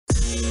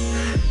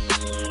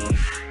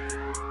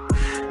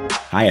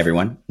Hi,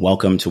 everyone.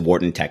 Welcome to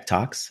Wharton Tech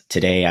Talks.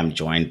 Today, I'm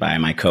joined by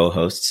my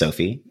co-host,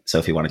 Sophie.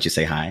 Sophie, why don't you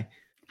say hi?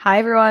 Hi,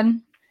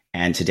 everyone.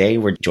 And today,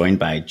 we're joined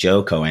by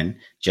Joe Cohen.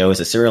 Joe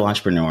is a serial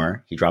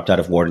entrepreneur. He dropped out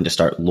of Wharton to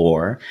start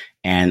Lore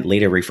and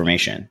later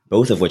Reformation,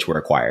 both of which were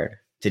acquired.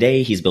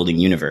 Today, he's building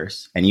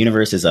Universe, and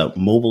Universe is a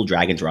mobile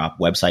drag-and-drop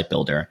website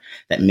builder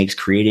that makes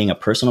creating a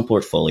personal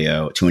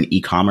portfolio to an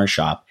e-commerce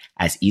shop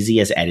as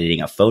easy as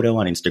editing a photo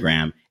on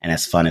Instagram and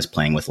as fun as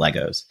playing with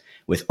Legos.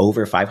 With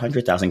over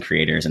 500,000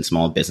 creators and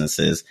small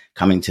businesses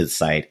coming to the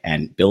site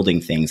and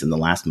building things in the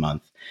last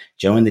month,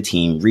 Joe and the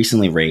team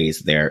recently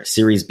raised their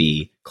Series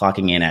B,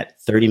 clocking in at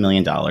 $30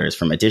 million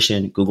from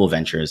Addition, Google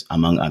Ventures,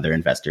 among other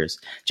investors.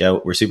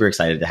 Joe, we're super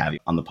excited to have you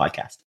on the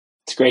podcast.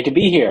 It's great to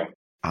be here.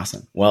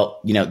 Awesome.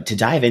 Well, to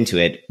dive into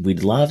it,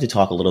 we'd love to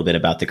talk a little bit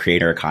about the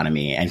creator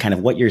economy and kind of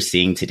what you're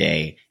seeing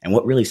today and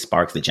what really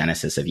sparked the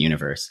genesis of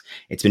Universe.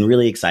 It's been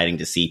really exciting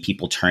to see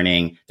people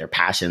turning their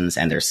passions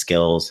and their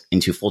skills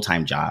into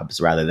full-time jobs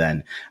rather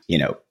than,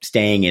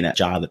 staying in a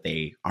job that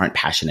they aren't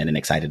passionate and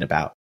excited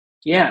about.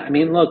 Yeah.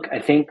 Look, I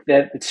think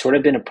that it's sort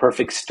of been a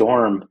perfect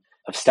storm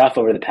of stuff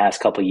over the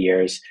past couple of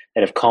years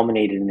that have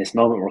culminated in this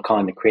moment we're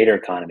calling the creator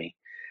economy.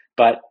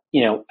 But,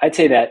 I'd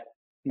say that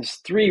there's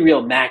three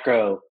real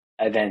macro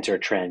events or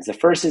trends. The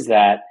first is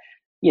that,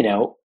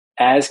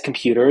 as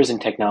computers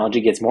and technology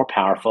gets more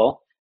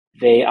powerful,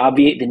 they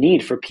obviate the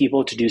need for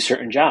people to do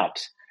certain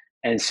jobs.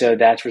 And so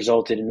that's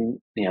resulted in,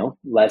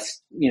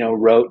 less,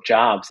 rote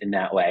jobs in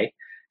that way.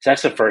 So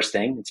that's the first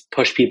thing. It's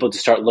pushed people to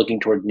start looking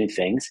toward new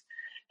things.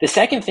 The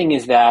second thing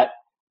is that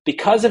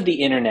because of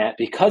the internet,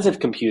 because of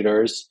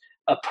computers,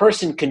 a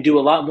person can do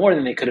a lot more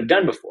than they could have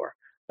done before.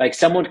 Like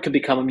someone could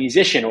become a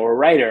musician or a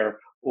writer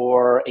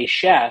or a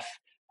chef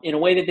in a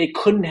way that they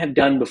couldn't have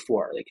done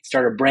before. They could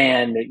start a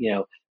brand,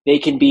 they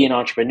can be an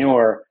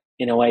entrepreneur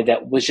in a way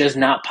that was just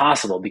not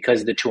possible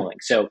because of the tooling.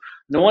 So on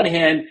the one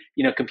hand,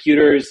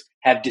 computers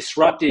have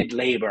disrupted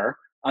labor.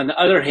 On the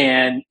other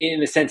hand, in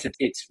the sense that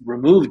it's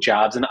removed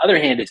jobs. On the other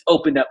hand, it's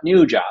opened up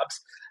new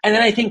jobs. And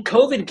then I think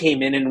COVID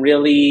came in and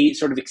really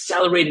sort of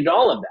accelerated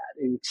all of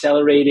that. It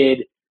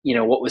accelerated,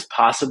 what was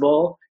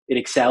possible. It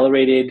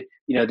accelerated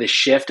the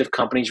shift of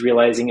companies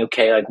realizing,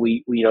 okay, like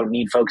we don't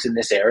need folks in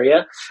this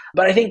area.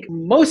 But I think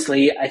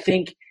mostly,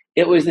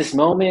 it was this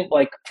moment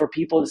like for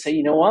people to say,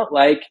 you know what,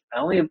 like I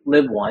only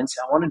live once.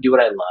 I want to do what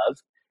I love.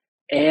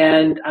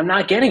 And I'm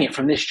not getting it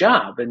from this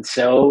job. And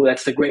so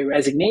that's the great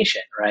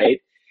resignation, right?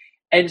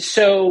 And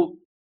so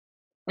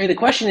the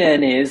question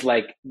then is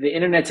like the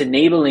internet's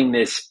enabling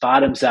this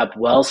bottoms up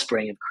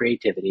wellspring of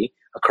creativity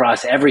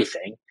across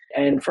everything.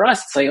 And for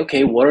us, it's like,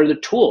 okay, what are the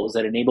tools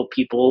that enable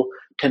people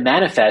to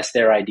manifest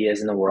their ideas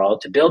in the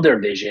world, to build their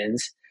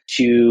visions,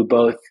 to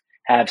both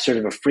have sort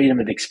of a freedom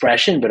of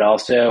expression, but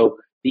also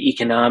the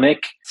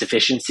economic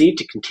sufficiency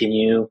to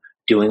continue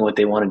doing what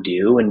they want to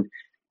do. And,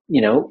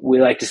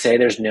 we like to say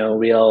there's no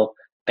real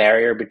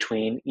barrier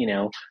between,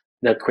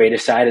 the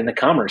creative side and the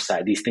commerce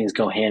side. These things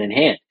go hand in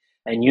hand.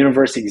 And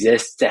Universe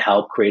exists to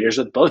help creators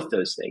with both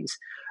those things.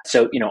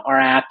 So, our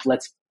app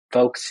lets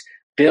folks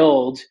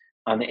build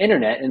on the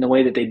internet in the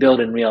way that they build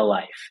in real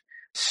life.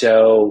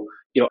 So,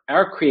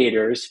 our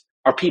creators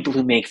are people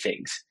who make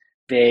things.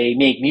 They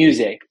make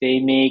music, they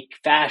make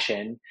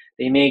fashion,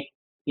 they make,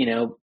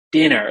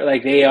 dinner.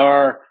 Like they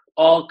are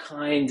all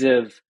kinds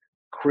of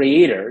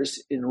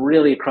creators and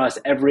really across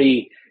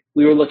we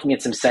were looking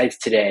at some sites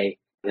today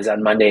because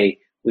on Monday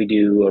we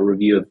do a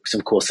review of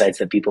some cool sites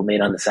that people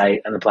made on the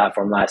site, on the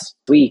platform last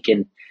week.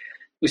 And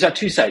we saw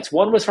two sites.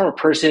 One was from a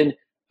person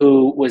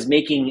who was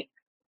making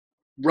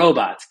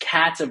robots,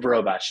 cats of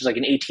robots. She's like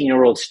an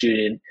 18-year-old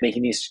student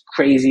making these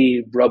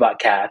crazy robot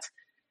cats.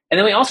 And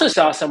then we also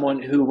saw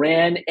someone who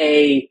ran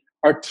a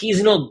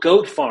artisanal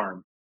goat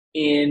farm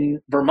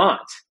in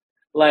Vermont.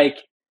 Like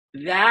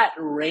that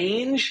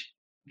range,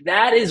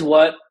 that is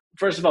what,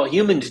 first of all,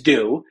 humans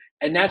do.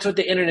 And that's what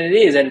the internet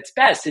is at its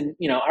best. And,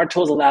 our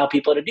tools allow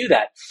people to do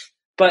that.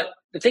 But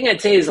the thing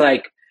I'd say is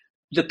like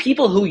the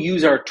people who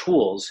use our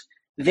tools,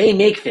 they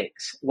make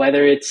things,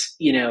 whether it's,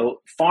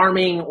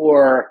 farming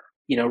or,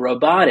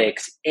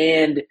 robotics.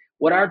 And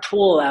what our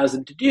tool allows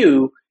them to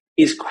do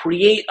is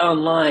create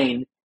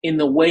online in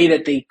the way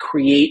that they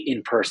create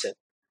in person.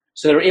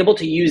 So they're able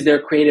to use their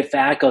creative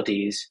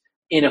faculties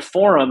in a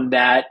forum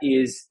that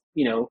is,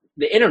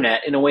 the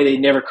internet in a way they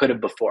never could have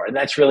before. And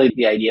that's really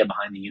the idea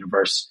behind the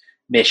Universe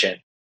mission.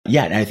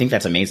 Yeah, and I think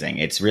that's amazing.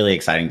 It's really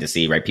exciting to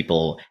see, right?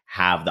 People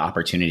have the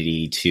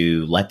opportunity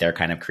to let their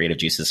kind of creative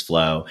juices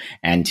flow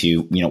and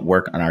to,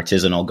 work on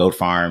artisanal goat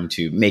farm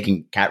to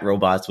making cat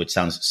robots, which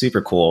sounds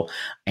super cool.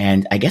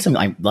 And I guess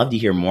I'd love to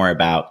hear more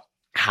about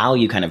how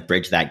you kind of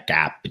bridge that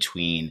gap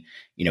between,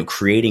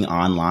 creating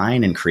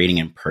online and creating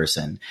in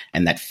person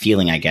and that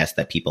feeling, I guess,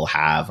 that people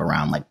have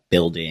around like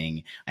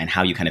building and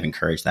how you kind of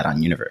encourage that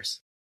on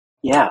Universe.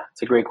 Yeah,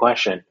 it's a great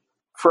question.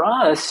 For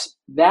us,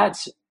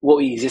 that's what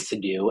we exist to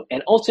do.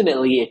 And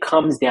ultimately, it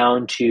comes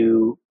down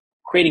to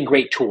creating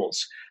great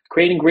tools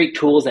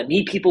that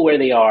meet people where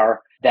they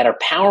are, that are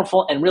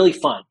powerful and really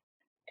fun.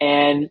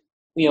 And,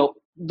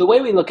 the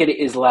way we look at it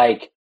is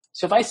like,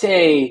 so if I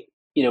say,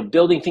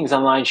 building things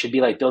online should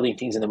be like building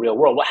things in the real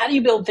world. Well, how do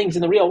you build things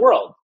in the real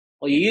world?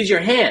 Well, you use your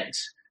hands,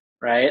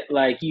 right?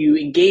 Like you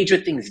engage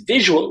with things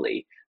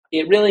visually.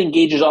 It really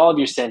engages all of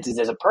your senses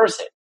as a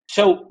person.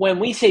 So when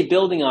we say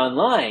building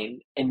online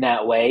in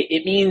that way,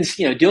 it means,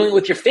 doing it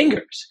with your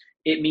fingers.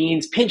 It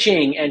means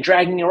pinching and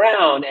dragging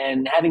around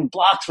and having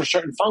blocks for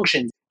certain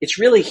functions. It's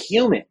really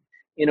human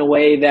in a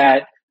way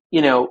that,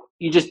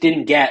 you just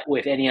didn't get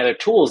with any other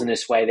tools in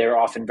this way. They're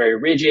often very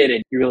rigid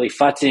and you're really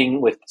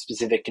futzing with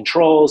specific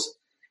controls.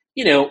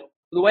 The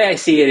way I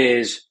see it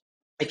is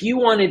if you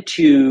wanted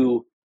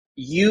to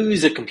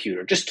use a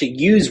computer, just to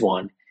use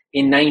one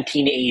in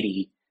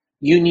 1980,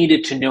 you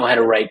needed to know how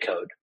to write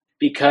code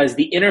because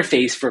the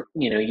interface for,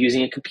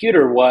 using a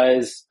computer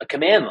was a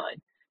command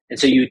line. And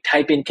so you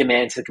type in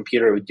commands to the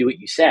computer, it would do what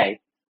you say.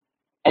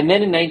 And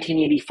then in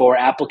 1984,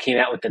 Apple came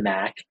out with the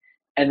Mac,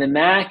 and the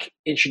Mac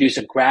introduced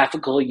a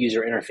graphical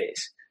user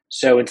interface.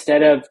 So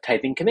instead of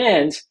typing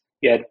commands,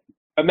 you had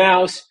a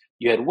mouse,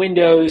 you had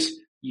windows,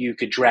 you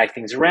could drag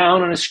things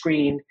around on a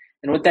screen.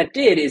 And what that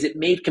did is it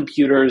made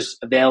computers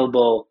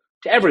available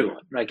to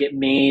everyone. Like it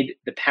made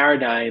the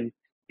paradigm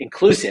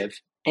inclusive.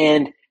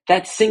 And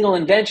that single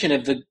invention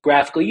of the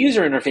graphical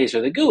user interface,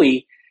 or the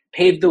GUI,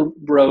 paved the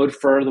road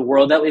for the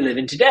world that we live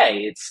in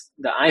today. It's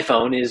the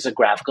iPhone is a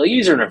graphical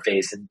user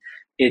interface, and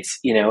it's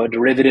a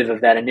derivative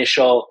of that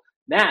initial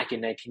Mac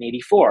in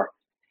 1984.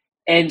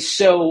 And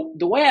so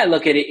the way I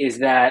look at it is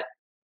that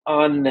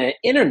on the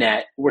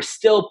internet, we're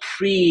still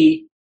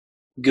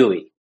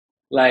pre-GUI.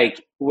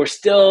 Like we're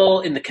still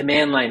in the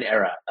command line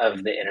era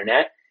of the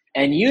internet,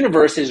 and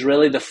Universe is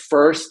really the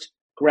first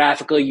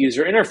graphical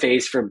user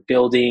interface for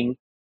building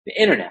the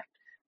internet.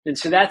 And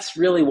so that's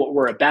really what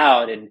we're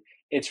about. And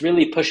it's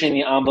really pushing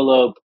the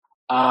envelope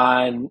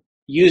on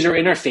user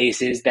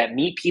interfaces that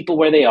meet people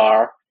where they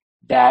are,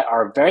 that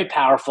are very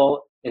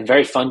powerful and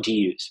very fun to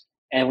use.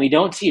 And we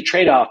don't see a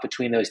trade-off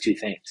between those two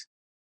things.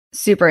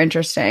 Super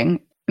interesting.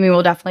 I mean,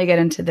 we'll definitely get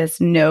into this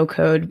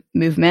no-code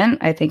movement.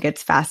 I think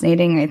it's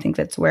fascinating. I think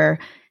that's where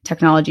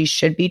technology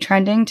should be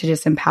trending, to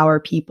just empower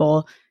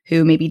people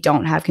who maybe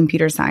don't have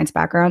computer science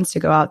backgrounds to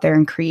go out there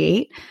and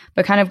create.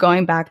 But kind of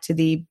going back to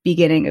the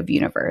beginning of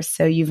Universe.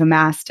 So you've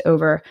amassed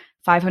over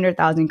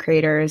 500,000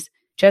 creators,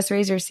 just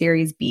raised your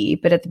Series B.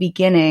 But at the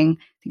beginning,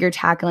 you're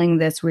tackling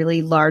this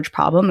really large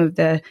problem of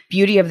the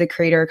beauty of the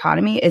creator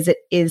economy is it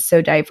is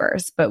so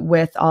diverse. But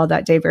with all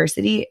that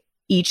diversity,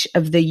 each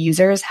of the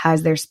users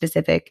has their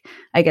specific,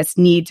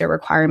 needs or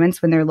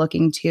requirements when they're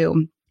looking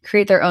to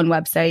create their own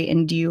website.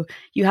 And you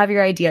have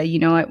your idea,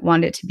 I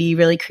want it to be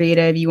really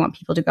creative. You want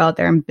people to go out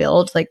there and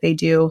build like they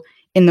do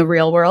in the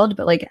real world.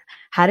 But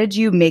how did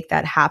you make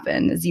that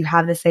happen? As you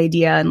have this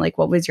idea, and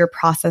what was your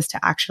process to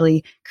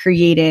actually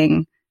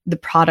creating the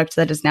product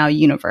that is now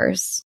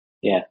Universe?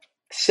 Yeah.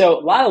 So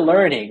a lot of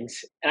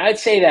learnings. And I'd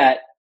say that,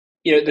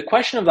 the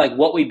question of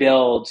what we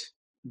build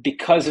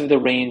because of the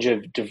range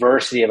of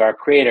diversity of our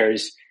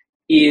creators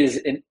is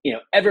an,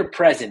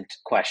 ever-present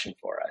question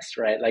for us,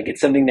 right?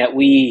 It's something that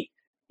we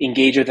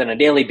engage with on a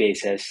daily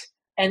basis.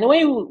 And the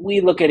way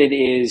we look at it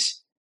is,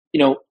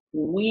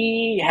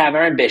 we have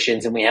our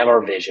ambitions and we have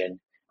our vision,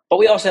 but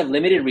we also have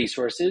limited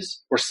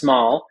resources. We're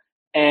small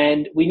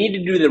and we need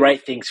to do the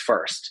right things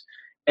first.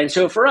 And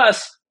so for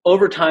us,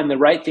 over time, the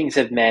right things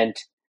have meant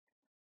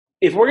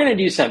if we're going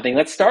to do something,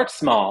 let's start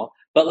small,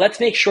 but let's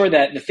make sure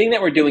that the thing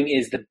that we're doing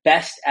is the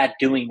best at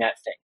doing that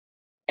thing.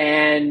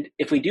 And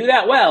if we do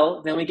that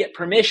well, then we get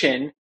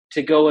permission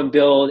to go and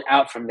build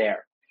out from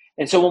there.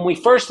 And so when we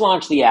first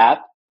launched the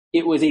app,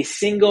 it was a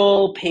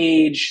single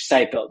page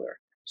site builder.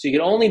 So you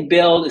could only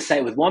build a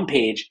site with one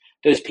page.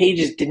 Those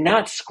pages did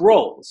not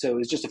scroll. So it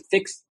was just a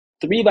fixed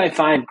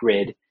 3x5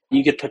 grid.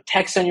 You could put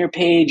text on your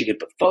page, you could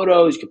put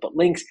photos, you could put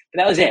links,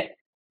 but that was it.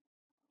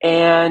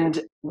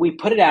 And we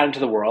put it out into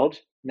the world.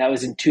 And that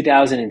was in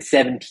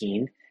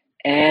 2017.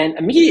 And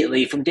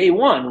immediately from day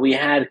one, we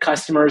had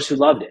customers who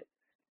loved it.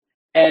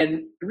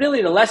 And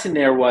really the lesson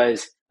there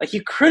was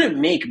you couldn't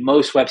make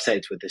most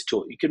websites with this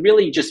tool. You could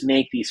really just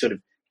make these sort of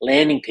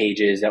landing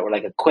pages that were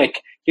a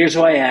quick, here's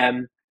who I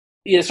am,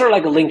 sort of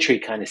like a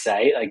Linktree kind of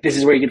site. This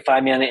is where you can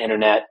find me on the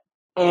internet.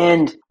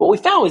 And what we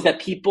found was that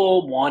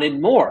people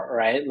wanted more,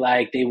 right?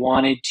 They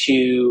wanted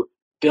to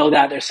build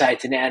out their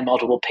sites and add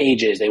multiple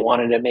pages. They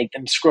wanted to make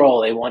them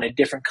scroll. They wanted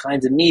different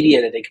kinds of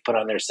media that they could put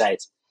on their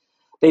sites.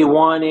 They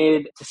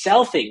wanted to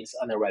sell things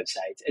on their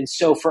websites. And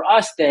so for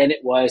us then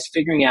it was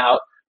figuring out,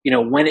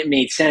 when it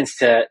made sense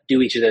to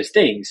do each of those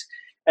things.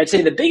 I'd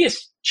say the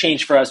biggest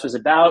change for us was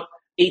about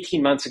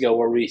 18 months ago,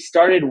 where we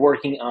started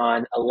working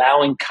on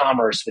allowing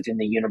commerce within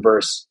the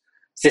Universe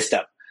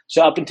system.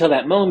 So up until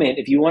that moment,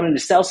 if you wanted to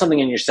sell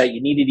something on your site,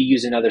 you needed to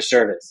use another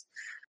service.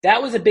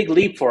 That was a big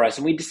leap for us.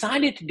 And we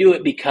decided to do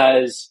it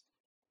because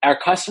our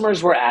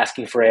customers were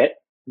asking for it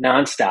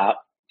nonstop.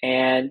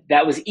 And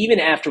that was even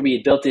after we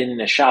had built it in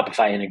a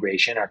Shopify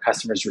integration. Our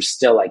customers were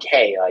still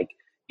hey,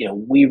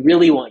 we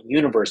really want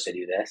Universe to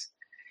do this.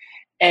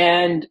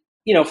 And,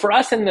 for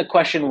us then the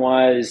question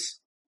was,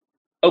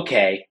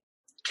 okay,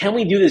 can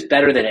we do this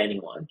better than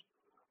anyone?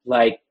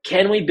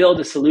 Can we build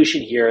a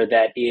solution here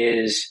that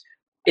is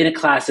in a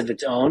class of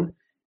its own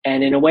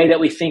and in a way that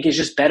we think is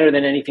just better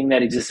than anything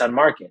that exists on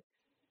market.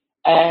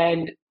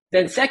 And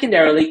then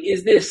secondarily,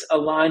 is this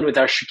aligned with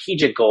our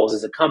strategic goals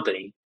as a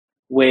company,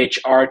 which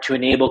are to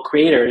enable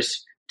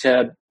creators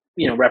to,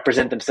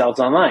 represent themselves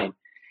online?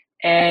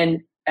 And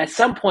at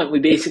some point, we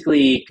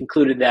basically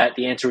concluded that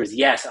the answer was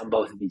yes on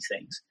both of these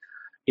things.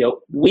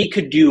 We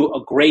could do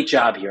a great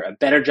job here, a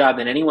better job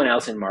than anyone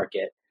else in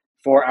market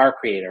for our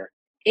creator.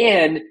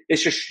 And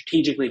it's just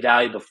strategically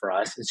valuable for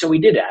us. And so we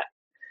did that.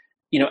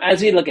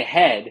 As we look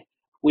ahead,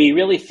 we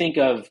really think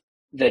of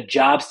the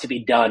jobs to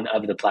be done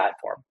of the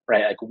platform,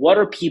 right? Like, what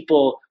are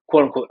people,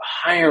 quote unquote,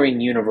 hiring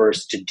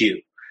Universe to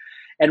do?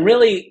 And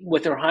really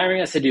what they're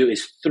hiring us to do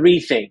is three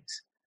things.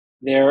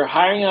 They're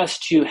hiring us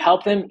to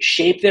help them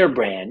shape their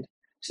brand.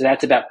 So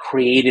that's about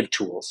creative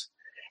tools.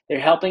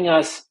 They're hiring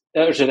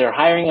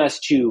us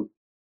to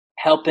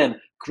help them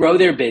grow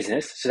their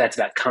business. So that's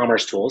about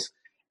commerce tools.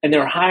 And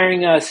they're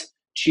hiring us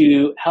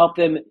to help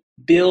them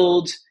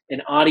build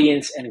an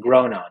audience and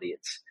grow an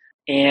audience.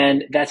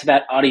 And that's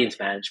about audience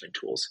management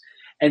tools.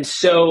 And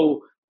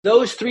so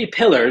those three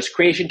pillars,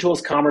 creation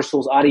tools, commerce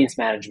tools, audience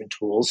management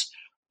tools,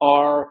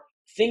 are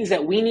things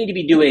that we need to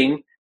be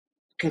doing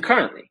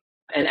concurrently.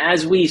 And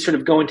as we sort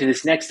of go into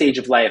this next stage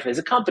of life as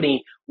a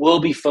company, we'll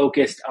be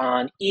focused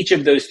on each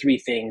of those three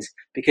things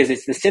because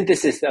it's the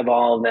synthesis of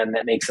all of them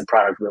that makes the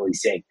product really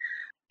sing.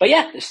 But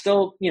yeah, there's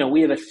still,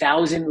 we have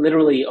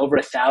literally over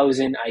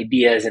 1,000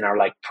 ideas in our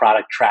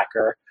product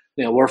tracker.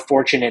 We're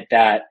fortunate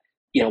that,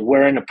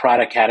 we're in a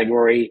product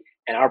category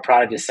and our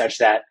product is such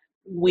that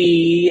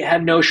we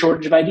have no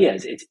shortage of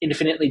ideas. It's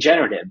infinitely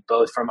generative,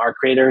 both from our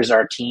creators,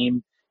 our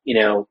team,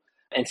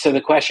 and so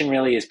the question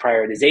really is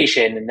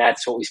prioritization. And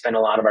that's what we spend a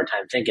lot of our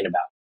time thinking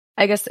about.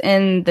 I guess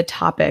in the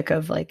topic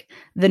of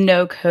the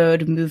no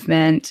code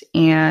movement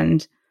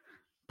and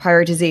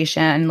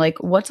prioritization,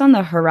 what's on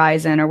the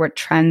horizon or what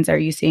trends are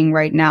you seeing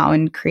right now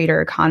in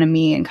creator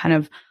economy and kind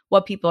of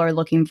what people are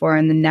looking for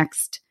in the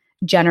next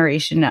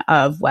generation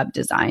of web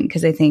design?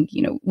 Because I think,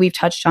 we've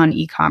touched on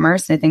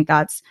e-commerce, and I think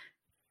that's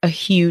a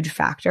huge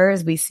factor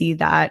as we see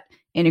that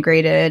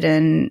integrated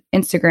in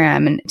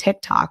Instagram and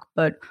TikTok.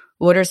 But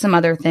what are some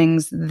other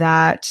things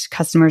that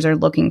customers are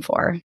looking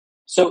for?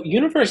 So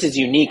Universe is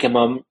unique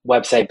among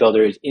website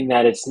builders in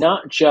that it's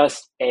not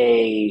just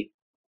a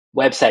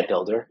website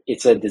builder,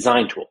 it's a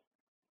design tool.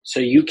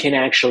 So you can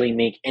actually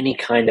make any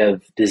kind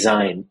of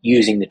design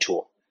using the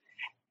tool.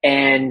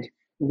 And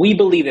we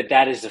believe that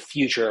that is the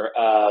future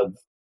of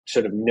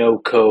sort of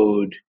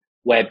no-code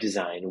web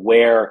design,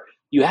 where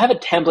you have a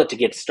template to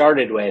get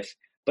started with,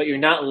 but you're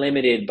not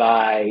limited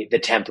by the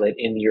template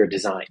in your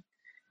design.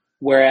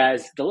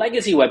 Whereas the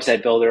legacy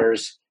website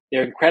builders,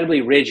 they're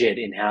incredibly rigid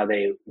in how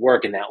they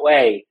work in that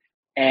way.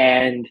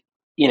 And,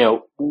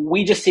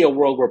 we just see a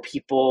world where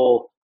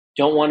people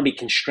don't want to be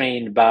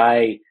constrained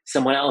by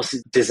someone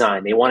else's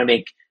design. They want to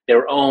make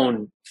their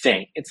own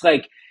thing. It's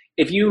like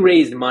if you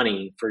raised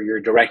money for your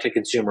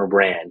direct-to-consumer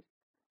brand,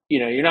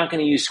 you're not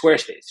going to use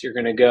Squarespace. You're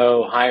going to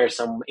go hire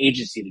some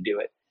agency to do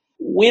it.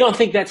 We don't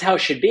think that's how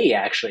it should be,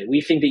 actually.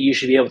 We think that you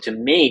should be able to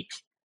make,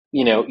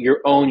 your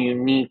own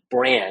unique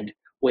brand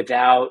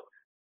without,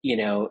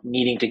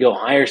 needing to go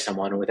hire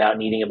someone, without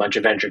needing a bunch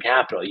of venture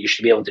capital. You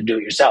should be able to do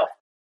it yourself.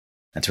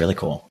 That's really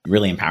cool.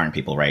 Really empowering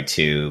people, right,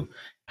 to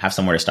have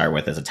somewhere to start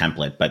with as a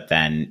template, but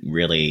then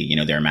really,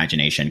 their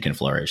imagination can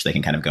flourish. They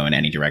can kind of go in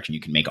any direction.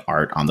 You can make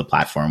art on the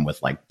platform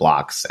with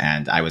blocks.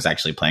 And I was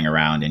actually playing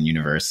around in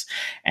Universe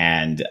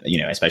and,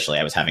 especially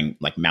I was having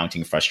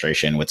mounting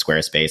frustration with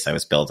Squarespace. I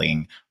was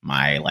building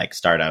my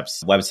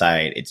startup's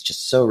website. It's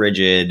just so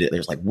rigid.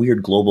 There's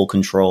weird global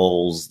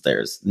controls.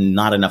 There's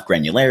not enough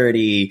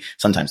granularity.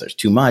 Sometimes there's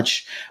too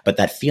much, but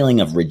that feeling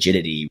of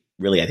rigidity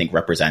really, I think,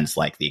 represents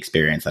the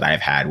experience that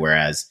I've had.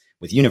 Whereas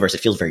with Universe, it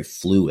feels very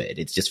fluid.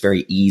 It's just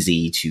very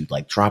easy to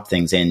drop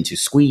things in, to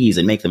squeeze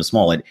and make them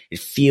small. It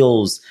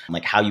feels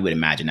like how you would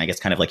imagine, I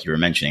guess, kind of like you were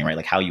mentioning,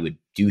 right? How you would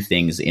do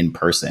things in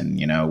person,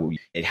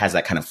 it has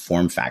that kind of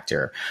form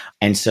factor.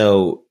 And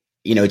so,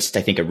 it's,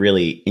 I think, a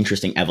really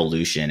interesting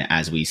evolution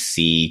as we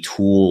see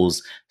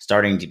tools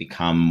starting to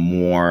become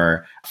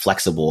more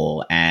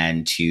flexible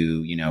and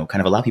to, kind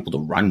of allow people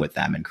to run with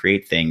them and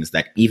create things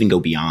that even go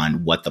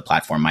beyond what the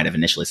platform might have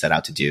initially set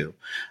out to do.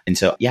 And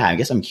so, yeah, I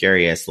guess I'm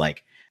curious,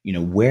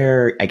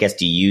 where, I guess,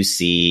 do you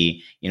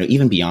see,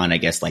 even beyond, I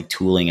guess,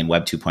 tooling and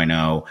Web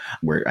 2.0,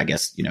 where, I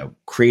guess,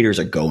 creators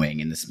are going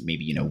in this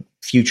maybe,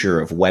 future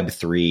of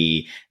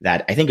Web3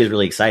 that I think is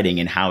really exciting,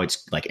 and how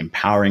it's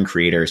empowering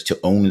creators to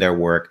own their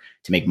work,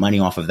 to make money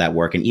off of that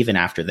work. And even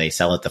after they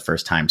sell it the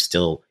first time,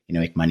 still,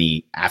 make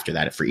money after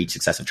that for each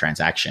successive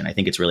transaction. I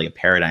think it's really a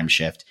paradigm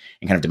shift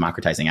in kind of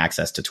democratizing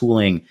access to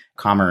tooling,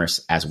 commerce,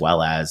 as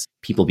well as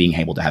people being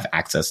able to have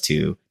access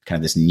to kind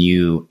of this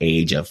new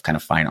age of kind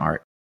of fine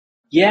art.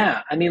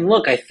 Yeah. I mean,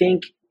 look, I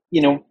think,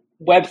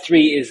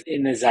 Web3 is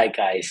in the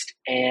zeitgeist.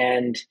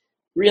 And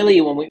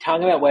really, when we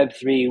talk about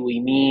Web3, we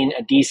mean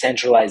a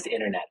decentralized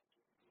internet.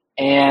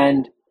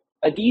 And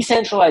a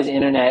decentralized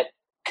internet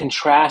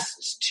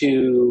contrasts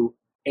to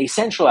a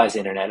centralized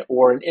internet,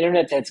 or an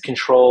internet that's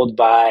controlled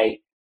by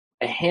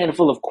a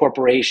handful of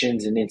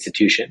corporations and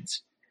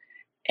institutions.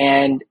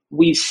 And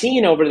we've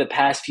seen over the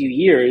past few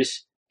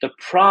years the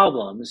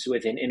problems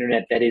with an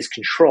internet that is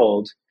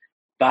controlled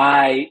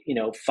by,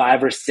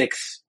 5 or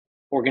 6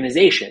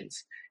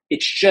 organizations.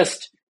 It's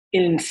just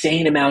an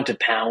insane amount of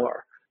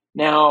power.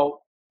 Now,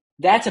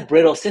 that's a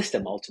brittle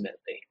system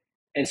ultimately.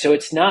 And so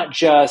it's not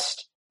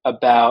just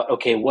about,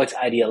 okay, what's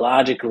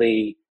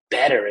ideologically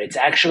better. It's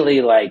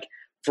actually like,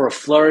 for a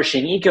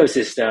flourishing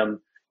ecosystem,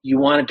 you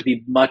want it to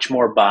be much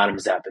more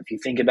bottoms up. If you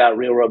think about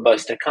real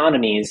robust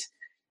economies,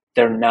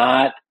 they're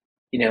not,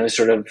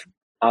 sort of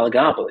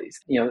oligopolies.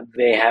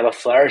 They have a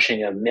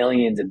flourishing of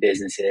millions of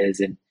businesses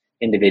and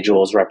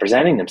individuals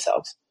representing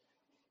themselves.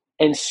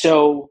 And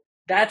so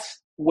that's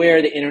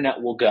where the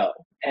internet will go.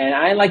 And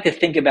I like to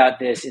think about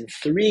this in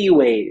 3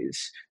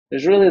 ways.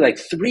 There's really like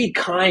 3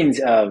 kinds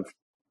of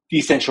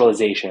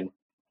decentralization,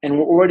 and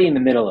we're already in the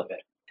middle of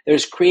it.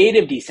 There's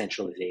creative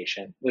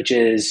decentralization, which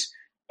is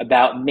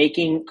about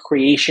making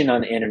creation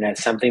on the internet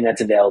something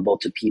that's available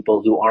to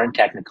people who aren't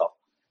technical.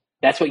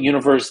 That's what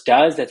Universe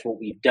does. That's what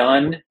we've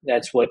done.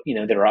 That's what,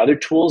 there are other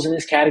tools in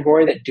this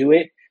category that do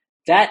it.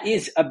 That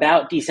is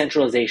about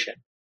decentralization,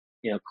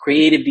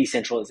 creative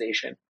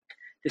decentralization.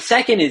 The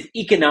second is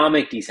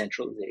economic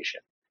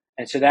decentralization.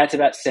 And so that's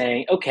about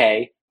saying,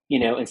 okay,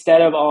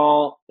 instead of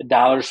all the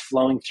dollars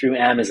flowing through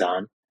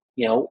Amazon,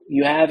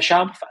 you have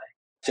Shopify.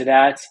 So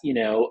that's,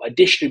 a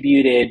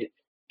distributed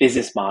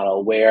business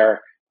model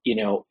where,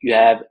 you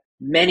have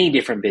many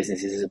different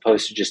businesses as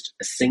opposed to just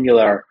a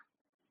singular,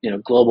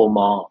 global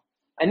mall.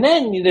 And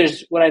then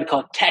there's what I'd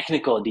call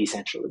technical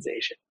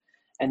decentralization.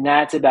 And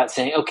that's about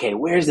saying, okay,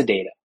 where's the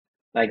data?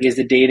 Like, is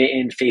the data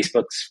in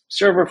Facebook's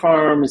server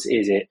farms?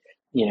 Is it,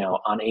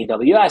 on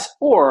AWS?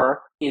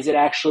 Or is it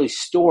actually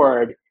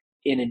stored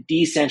in a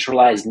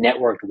decentralized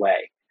networked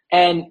way?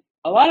 And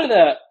a lot of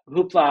the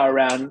hoopla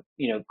around,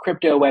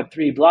 crypto,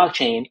 Web3,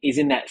 blockchain is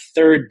in that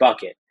third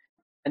bucket.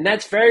 And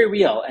that's very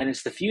real. And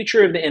it's the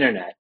future of the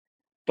internet.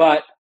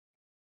 But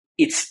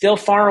it's still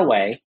far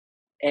away.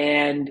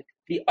 And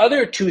the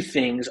other 2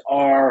 things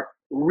are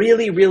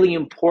really, really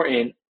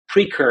important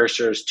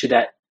precursors to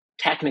that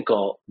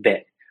technical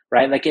bit,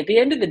 right? Like, at the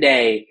end of the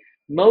day,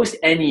 most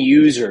end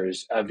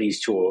users of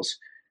these tools,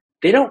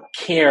 they don't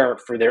care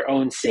for their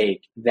own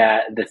sake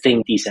that the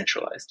thing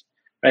decentralized,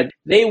 right?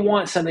 They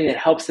want something that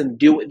helps them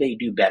do what they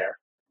do better,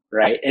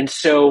 right? And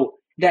so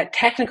that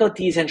technical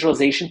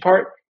decentralization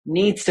part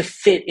needs to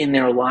fit in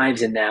their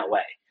lives in that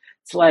way.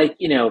 It's like,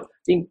 I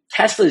think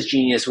Tesla's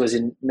genius was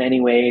in many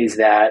ways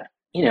that,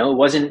 it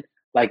wasn't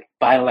like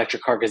buy an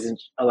electric car because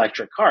it's an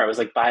electric car. It was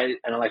like buy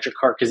an electric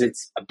car because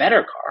it's a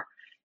better car.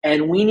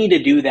 And we need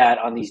to do that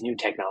on these new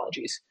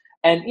technologies.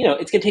 And,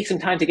 it's going to take some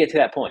time to get to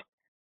that point.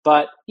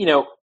 But,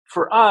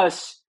 for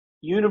us,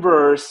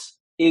 Universe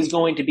is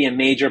going to be a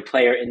major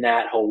player in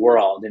that whole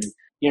world.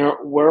 And,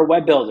 we're a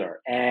web builder,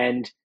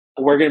 and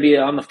we're going to be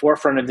on the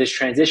forefront of this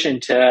transition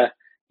to,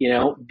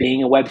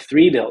 being a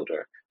Web3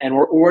 builder. And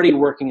we're already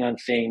working on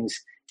things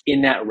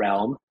in that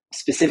realm,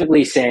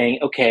 specifically saying,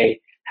 okay,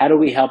 how do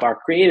we help our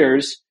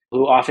creators,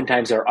 who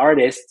oftentimes are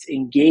artists,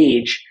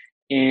 engage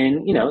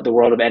in, the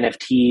world of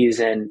NFTs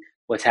and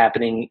what's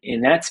happening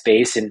in that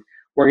space? And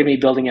we're going to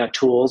be building out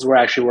tools. We're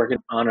actually working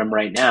on them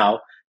right now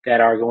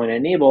that are going to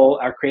enable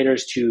our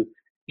creators to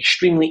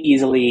extremely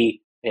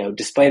easily,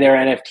 display their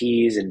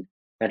NFTs and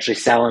eventually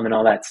sell them and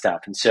all that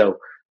stuff. And so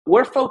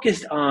we're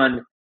focused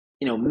on,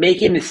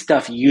 making this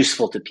stuff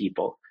useful to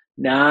people,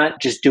 not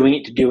just doing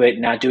it to do it,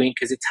 not doing it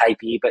because it's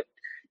hypey, but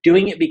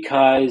doing it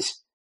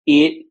because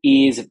it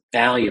is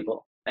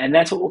valuable. And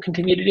that's what we'll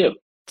continue to do.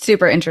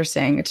 Super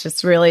interesting. It's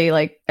just really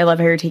like, I love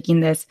how you're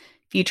taking this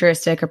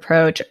futuristic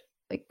approach,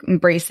 like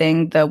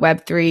embracing the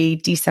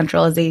Web3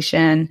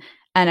 decentralization,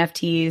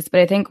 NFTs.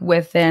 But I think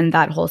within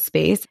that whole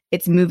space,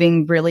 it's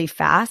moving really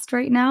fast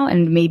right now,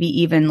 and maybe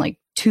even like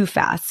too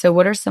fast. So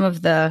what are some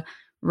of the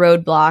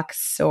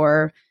roadblocks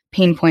or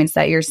pain points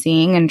that you're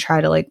seeing, and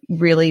try to like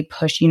really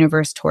push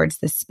Universe towards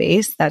this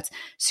space that's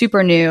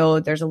super new?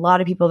 There's a lot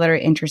of people that are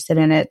interested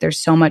in it. There's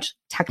so much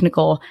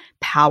technical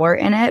power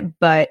in it,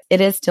 but it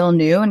is still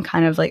new and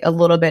kind of like a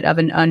little bit of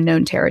an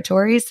unknown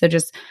territory. So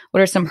just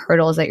what are some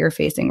hurdles that you're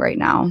facing right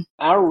now?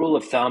 Our rule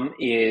of thumb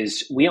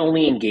is we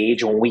only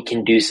engage when we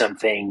can do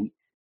something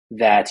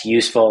that's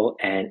useful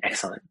and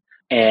excellent.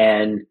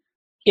 And,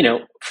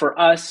 for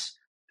us,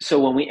 so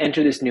when we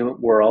enter this new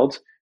world,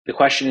 the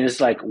question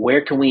is like,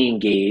 where can we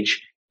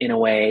engage in a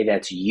way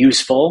that's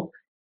useful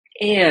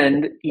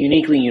and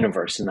uniquely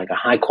Universe in like a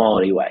high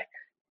quality way?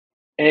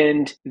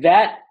 And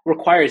that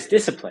requires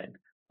discipline.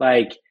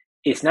 Like,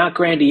 it's not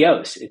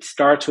grandiose. It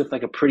starts with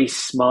like a pretty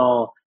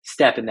small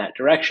step in that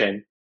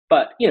direction.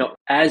 But,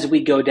 as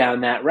we go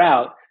down that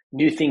route,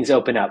 new things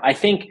open up. I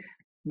think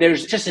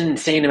there's just an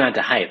insane amount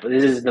of hype.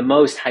 This is the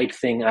most hype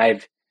thing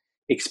I've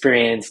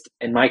experienced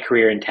in my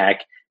career in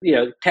tech.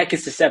 Tech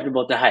is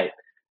susceptible to hype.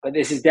 But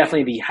this is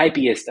definitely the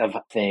hypiest of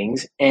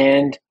things.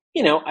 And,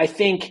 I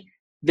think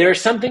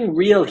there's something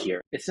real here.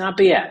 It's not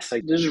BS.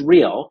 Like, this is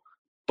real,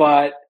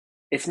 but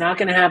it's not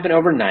going to happen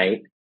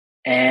overnight.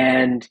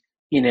 And,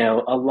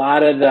 a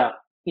lot of the,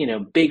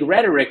 big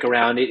rhetoric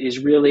around it is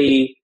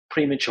really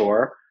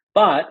premature,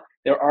 but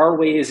there are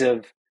ways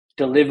of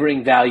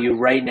delivering value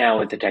right now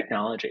with the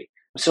technology.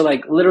 So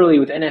like literally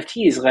with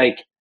NFTs, like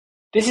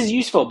this is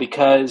useful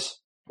because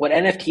what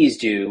NFTs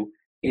do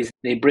is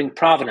they bring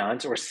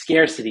provenance or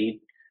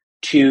scarcity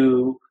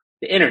to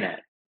the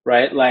internet,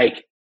 right?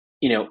 Like,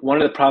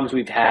 one of the problems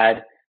we've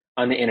had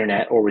on the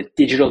internet or with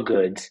digital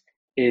goods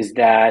is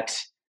that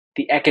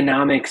the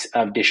economics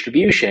of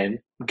distribution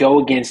go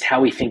against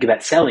how we think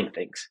about selling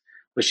things,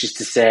 which is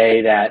to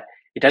say that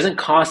it doesn't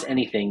cost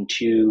anything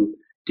to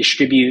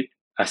distribute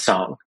a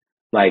song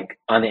like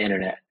on the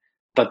internet.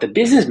 But the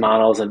business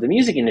models of the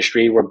music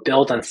industry were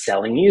built on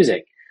selling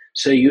music.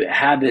 So you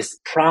have this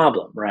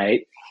problem,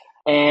 right?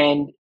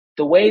 And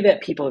the way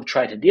that people have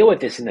tried to deal with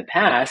this in the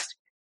past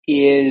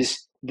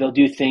is they'll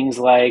do things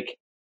like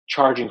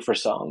charging for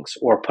songs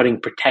or putting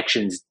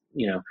protections,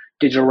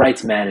 digital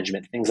rights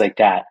management, things like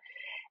that.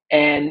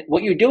 And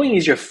what you're doing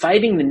is you're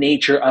fighting the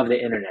nature of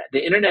the internet.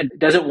 The internet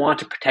doesn't want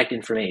to protect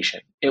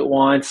information. It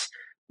wants,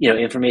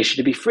 information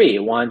to be free.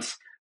 It wants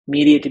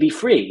media to be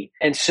free.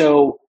 And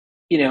so,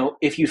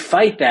 if you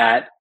fight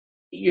that,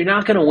 you're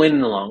not going to win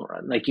in the long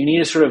run. Like you need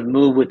to sort of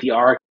move with the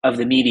arc of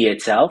the media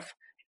itself.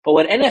 But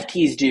what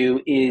NFTs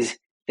do is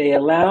they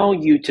allow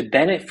you to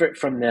benefit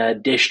from the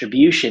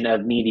distribution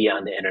of media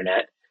on the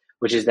internet,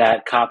 which is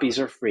that copies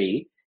are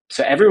free.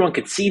 So everyone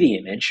could see the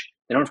image.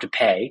 They don't have to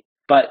pay,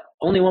 but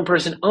only one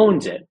person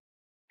owns it.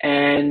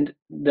 And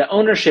the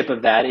ownership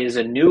of that is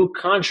a new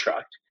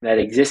construct that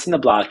exists in the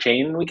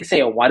blockchain. We can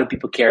say, why do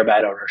people care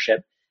about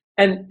ownership?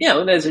 And,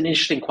 there's an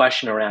interesting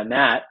question around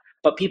that.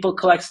 But people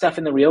collect stuff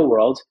in the real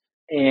world,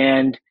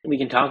 and we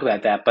can talk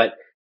about that. But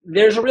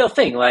there's a real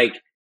thing. Like,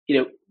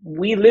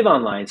 we live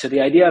online. So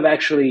the idea of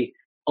actually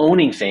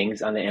owning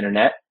things on the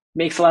internet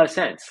makes a lot of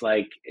sense.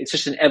 Like, it's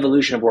just an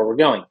evolution of where we're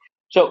going.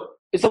 So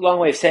it's a long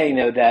way of saying,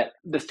 though, that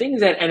the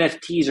things that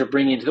NFTs are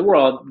bringing into the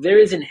world, there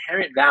is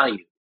inherent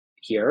value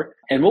here.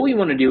 And what we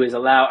want to do is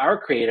allow our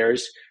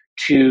creators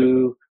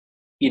to,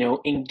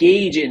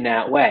 engage in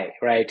that way,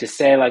 right? To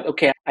say like,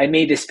 okay, I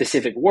made this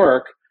specific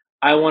work.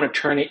 I want to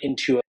turn it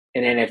into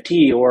an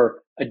NFT or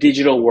a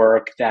digital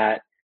work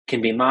that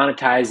can be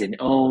monetized and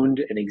owned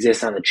and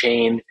exists on the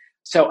chain.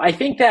 So I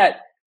think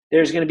that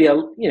there's going to be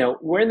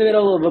we're in the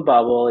middle of a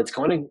bubble. It's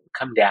going to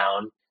come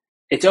down.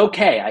 It's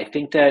okay. I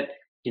think that,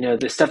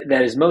 the stuff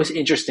that is most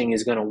interesting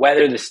is going to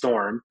weather the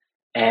storm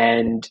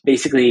and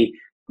basically,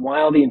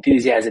 while the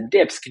enthusiasm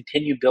dips,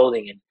 continue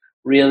building and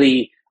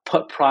really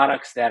put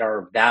products that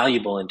are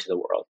valuable into the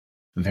world.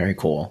 Very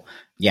cool.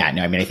 Yeah,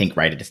 no, I mean, I think,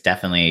 right, it's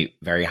definitely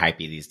very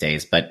hypey these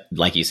days. But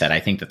like you said, I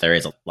think that there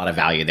is a lot of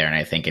value there. And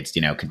I think it's,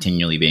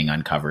 continually being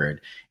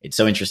uncovered. It's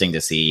so interesting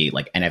to see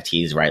like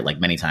NFTs, right? Like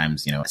many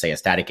times, say a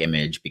static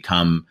image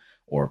become,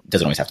 or it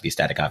doesn't always have to be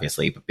static,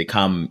 obviously, but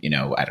become,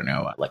 I don't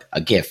know, like a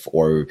GIF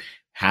or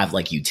have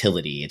like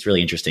utility. It's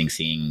really interesting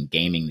seeing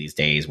gaming these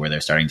days where they're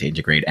starting to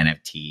integrate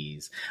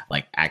NFTs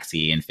like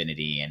Axie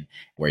Infinity and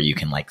where you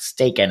can like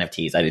stake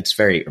NFTs. It's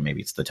very, or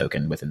maybe it's the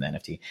token within the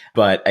NFT,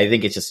 but I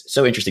think it's just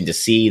so interesting to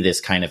see this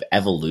kind of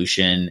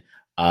evolution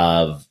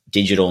of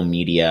digital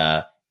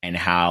media and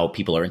how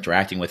people are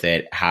interacting with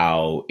it,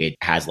 how it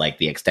has like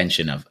the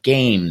extension of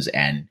games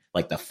and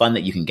like the fun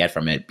that you can get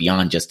from it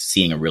beyond just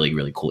seeing a really,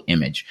 really cool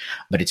image.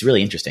 But it's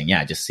really interesting.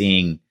 Yeah. Just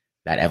seeing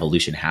that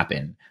evolution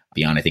happen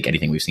beyond, I think,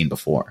 anything we've seen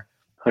before.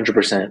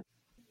 100%.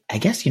 I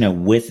guess,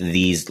 with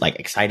these like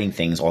exciting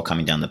things all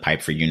coming down the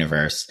pipe for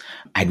Universe,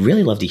 I'd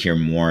really love to hear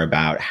more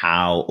about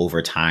how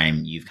over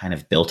time you've kind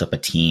of built up a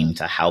team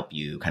to help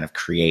you kind of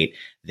create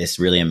this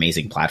really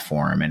amazing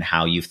platform and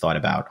how you've thought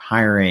about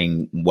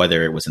hiring,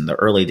 whether it was in the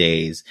early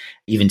days,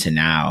 even to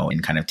now,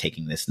 and kind of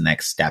taking this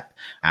next step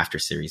after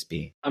Series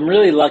B. I'm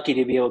really lucky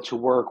to be able to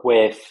work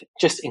with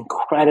just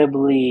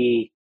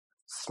incredibly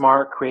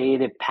smart,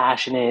 creative,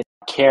 passionate,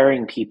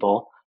 caring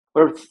people.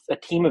 We're a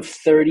team of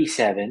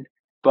 37,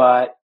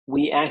 but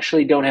we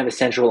actually don't have a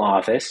central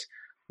office.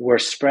 We're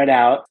spread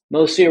out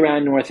mostly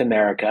around North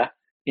America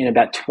in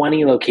about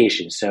 20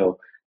 locations. So,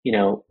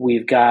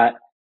 we've got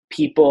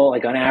people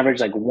like on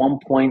average, like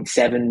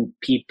 1.7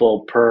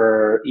 people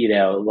per,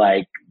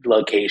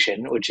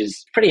 location, which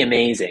is pretty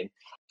amazing.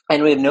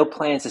 And we have no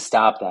plans to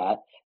stop that.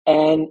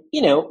 And,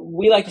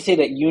 we like to say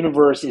that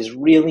Universe is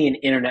really an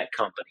internet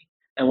company.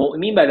 And what we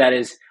mean by that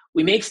is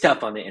we make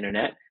stuff on the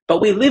internet,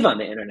 but we live on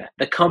the internet.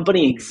 The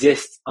company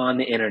exists on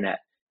the internet.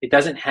 It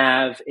doesn't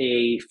have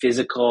a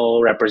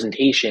physical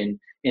representation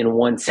in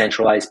one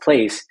centralized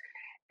place.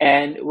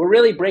 And we're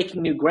really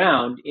breaking new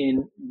ground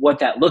in what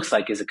that looks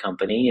like as a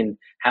company and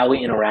how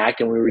we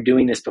interact. And we were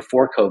doing this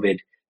before COVID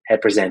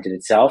had presented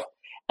itself.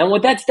 And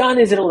what that's done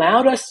is it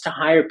allowed us to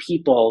hire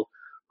people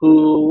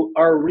who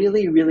are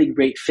really, really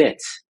great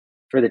fits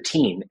for the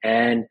team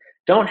and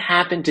don't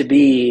happen to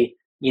be,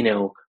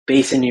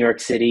 based in New York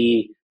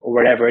City or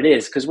whatever it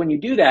is. Because when you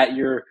do that,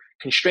 you're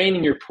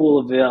constraining your pool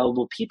of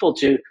available people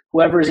to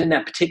whoever is in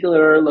that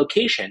particular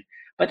location.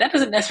 But that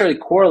doesn't necessarily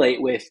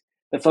correlate with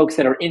the folks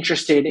that are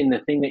interested in the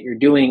thing that you're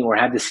doing or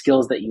have the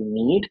skills that you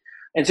need.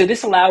 And so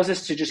this allows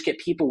us to just get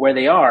people where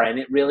they are. And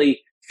it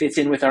really fits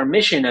in with our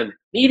mission of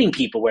meeting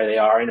people where they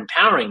are and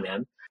empowering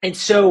them. And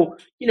so,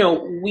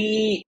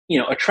 we,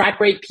 attract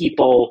great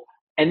people,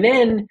 and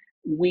then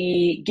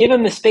we give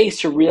them the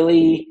space to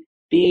really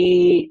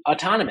be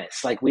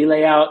autonomous. Like we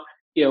lay out,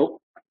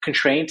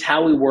 constraints,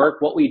 how we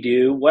work, what we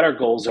do, what our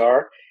goals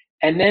are.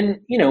 And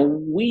then,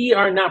 we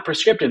are not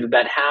prescriptive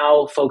about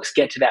how folks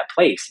get to that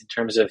place in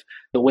terms of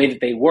the way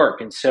that they work.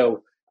 And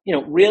so,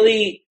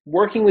 really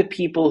working with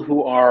people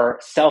who are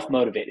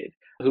self-motivated,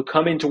 who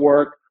come into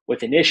work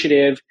with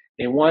initiative,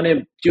 they want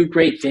to do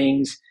great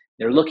things,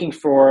 they're looking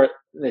for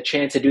the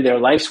chance to do their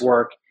life's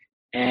work,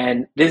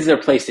 and this is their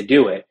place to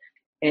do it.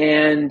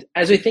 And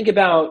as we think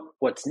about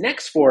what's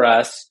next for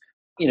us,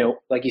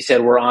 like you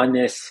said, we're on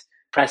this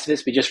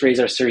precipice. We just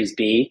raised our Series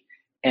B,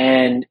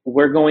 and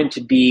we're going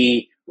to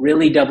be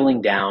really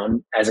doubling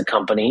down as a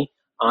company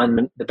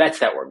on the bets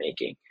that we're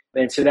making.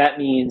 And so that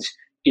means,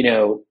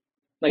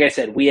 like I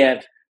said, we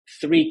have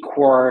 3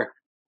 core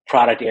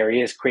product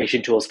areas: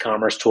 creation tools,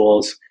 commerce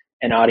tools,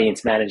 and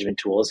audience management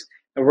tools.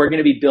 And we're going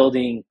to be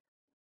building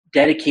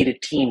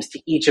dedicated teams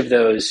to each of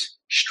those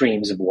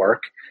streams of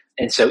work.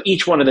 And so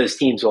each one of those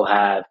teams will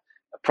have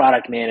a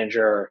product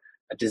manager,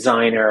 a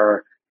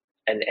designer,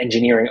 an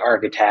engineering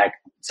architect,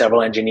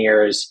 several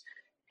engineers.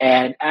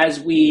 And as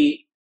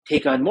we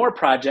take on more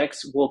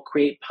projects, we'll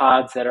create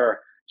pods that are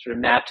sort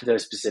of mapped to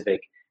those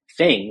specific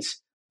things.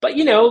 But,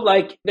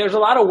 there's a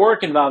lot of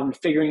work involved in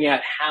figuring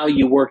out how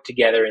you work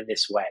together in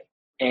this way.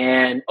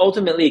 And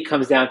ultimately, it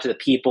comes down to the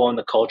people and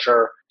the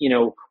culture.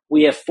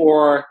 We have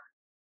 4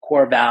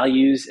 core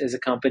values as a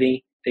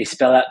company. They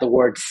spell out the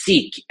word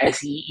SEEK,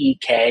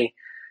 S-E-E-K.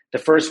 The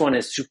first one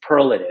is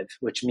superlative,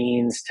 which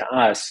means to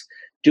us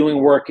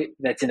doing work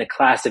that's in a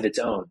class of its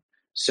own.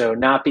 So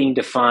not being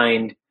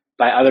defined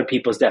by other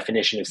people's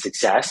definition of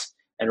success,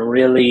 and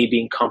really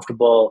being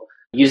comfortable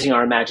using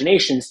our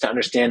imaginations to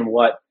understand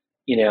what,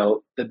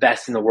 the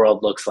best in the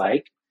world looks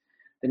like.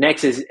 The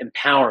next is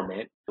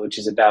empowerment, which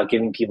is about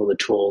giving people the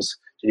tools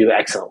to do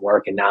excellent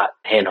work and not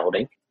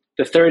handholding.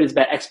 The third is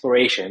about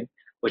exploration,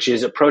 which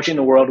is approaching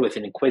the world with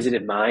an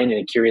inquisitive mind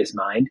and a curious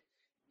mind,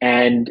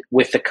 and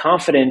with the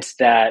confidence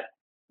that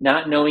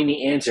not knowing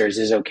the answers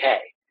is okay,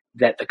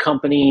 that the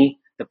company,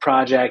 the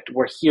project,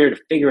 we're here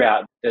to figure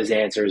out those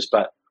answers,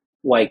 but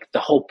the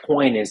whole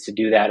point is to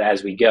do that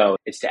as we go.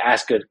 It's to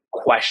ask good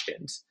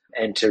questions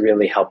and to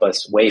really help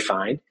us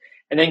wayfind.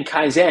 And then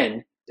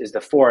Kaizen is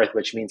the fourth,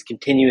 which means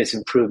continuous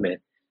improvement.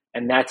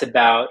 And that's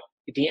about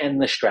the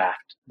endless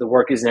draft. The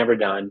work is never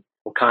done.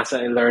 We're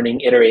constantly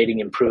learning, iterating,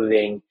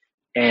 improving.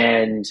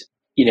 And,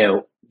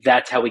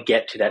 that's how we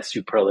get to that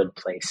superlative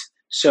place.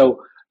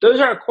 So those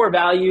are our core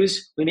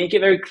values. We make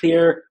it very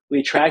clear. We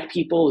attract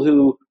people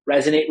who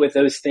resonate with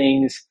those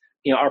things.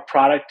 Our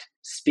product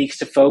speaks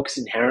to folks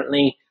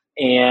inherently.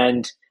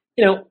 And,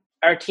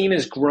 our team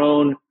has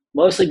grown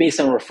mostly based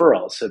on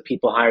referrals. So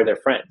people hire their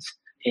friends.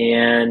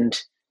 And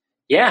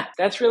yeah,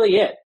 that's really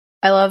it.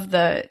 I love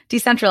the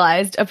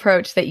decentralized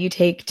approach that you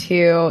take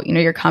to,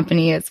 your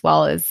company, as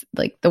well as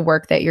the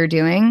work that you're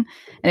doing.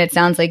 And it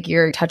sounds like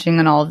you're touching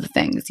on all of the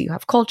things. You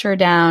have culture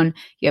down,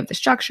 you have the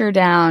structure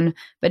down,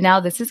 but now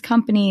this is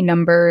company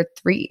number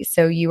 3.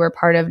 So you are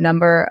part of a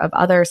number of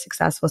other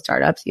successful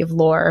startups. You have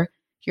Lore,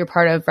 you're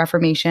part of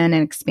Reformation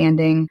and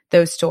expanding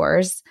those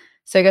stores.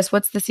 So I guess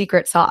what's the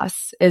secret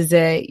sauce? Is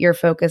it you're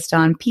focused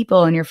on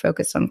people and you're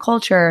focused on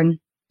culture?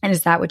 And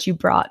is that what you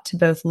brought to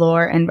both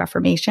Lore and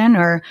Reformation?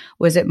 Or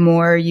was it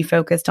more you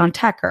focused on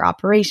tech or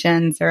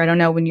operations? Or I don't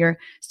know, when you're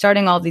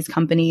starting all of these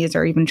companies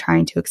or even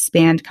trying to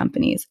expand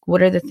companies,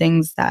 what are the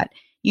things that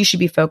you should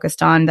be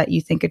focused on that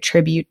you think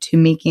attribute to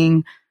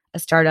making a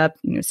startup,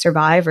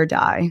 survive or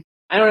die?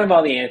 I don't have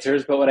all the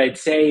answers, but what I'd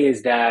say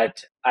is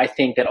that I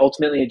think that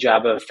ultimately a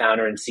job of a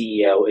founder and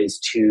CEO is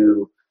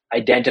to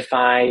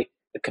identify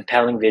the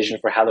compelling vision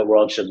for how the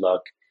world should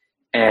look,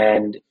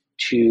 and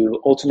to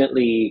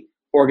ultimately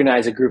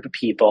organize a group of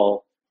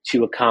people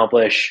to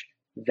accomplish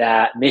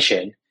that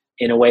mission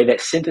in a way that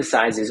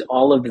synthesizes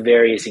all of the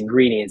various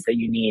ingredients that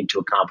you need to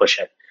accomplish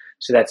it.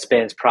 So that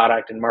spans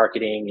product and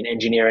marketing and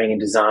engineering and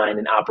design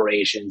and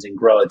operations and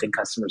growth and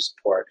customer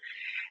support.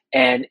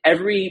 And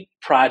every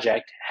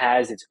project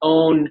has its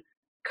own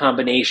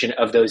combination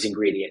of those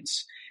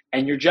ingredients.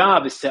 And your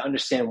job is to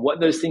understand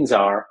what those things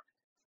are,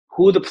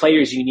 who the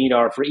players you need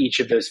are for each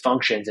of those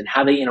functions, and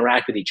how they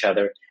interact with each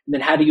other. And then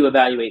how do you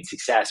evaluate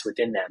success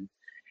within them?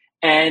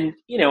 And,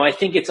 I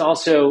think it's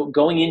also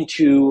going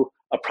into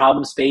a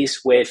problem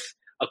space with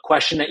a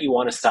question that you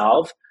want to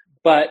solve,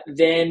 but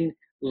then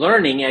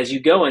learning as you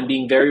go and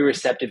being very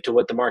receptive to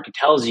what the market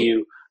tells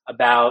you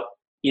about,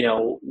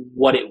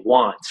 what it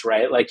wants,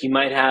 right? You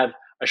might have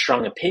a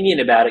strong opinion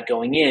about it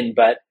going in,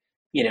 but,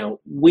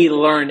 we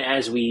learn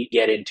as we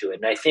get into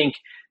it. And I think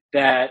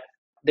that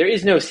there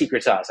is no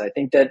secret sauce. I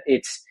think that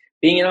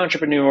being an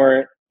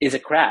entrepreneur is a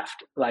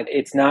craft.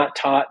 It's not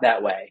taught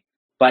that way.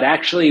 But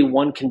actually,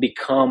 one can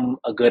become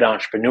a good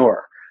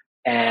entrepreneur.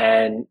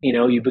 And,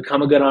 you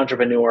become a good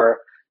entrepreneur,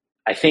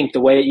 I think,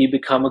 the way that you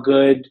become a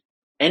good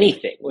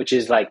anything, which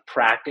is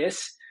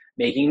practice,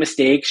 making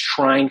mistakes,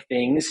 trying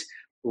things,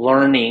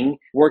 learning,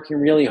 working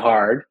really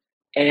hard.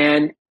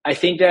 And I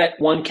think that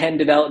one can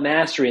develop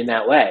mastery in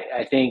that way.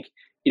 I think,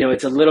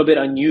 it's a little bit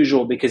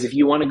unusual because if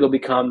you want to go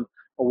become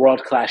a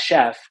world-class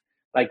chef,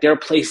 like there are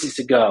places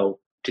to go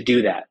to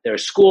do that. There are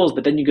schools,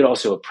 but then you could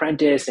also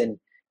apprentice, and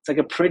it's like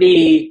a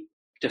pretty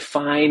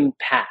defined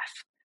path.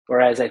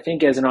 Whereas I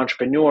think as an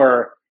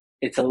entrepreneur,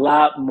 it's a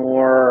lot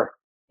more,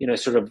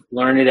 sort of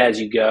learn it as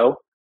you go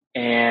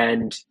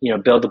and,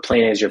 build the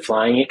plane as you're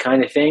flying it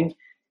kind of thing.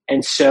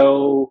 And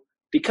so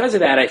because of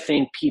that, I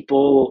think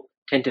people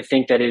tend to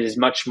think that it is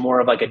much more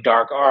of like a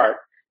dark art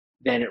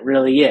than it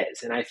really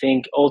is. And I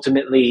think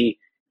ultimately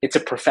it's a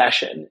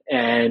profession,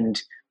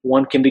 and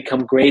one can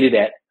become great at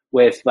it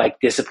with like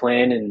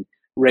discipline and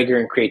rigor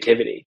and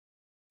creativity.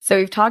 So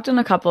we've talked on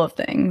a couple of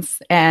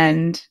things,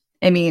 and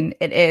I mean,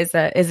 it is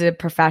a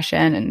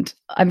profession, and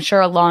I'm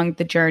sure along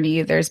the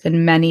journey, there's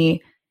been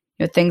many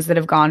things that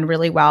have gone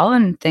really well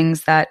and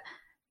things that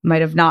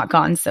might have not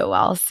gone so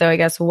well. So I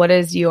guess, what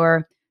is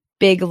your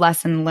big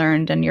lesson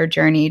learned on your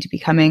journey to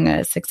becoming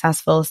a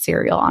successful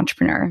serial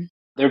entrepreneur?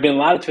 There have been a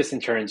lot of twists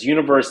and turns.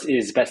 Universe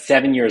is about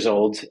 7 years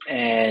old,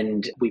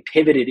 and we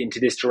pivoted into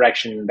this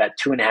direction about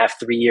 2.5,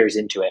 3 years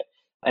into it.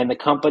 And the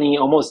company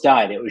almost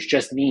died. It was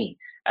just me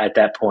at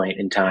that point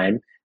in time.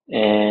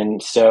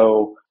 And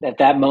so at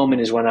that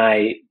moment is when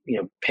I,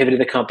 pivoted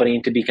the company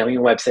into becoming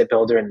a website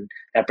builder, and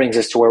that brings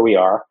us to where we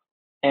are.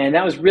 And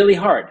that was really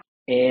hard.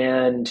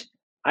 And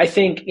I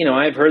think,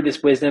 I've heard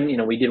this wisdom,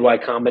 we did Y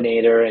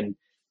Combinator, and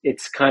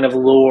it's kind of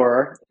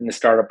lore in the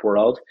startup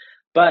world.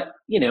 But,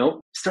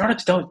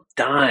 startups don't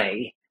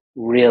die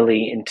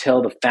really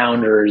until the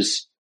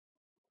founders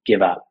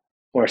give up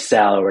or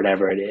sell or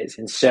whatever it is.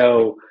 And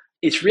so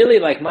it's really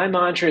like my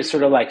mantra is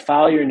sort of like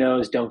follow your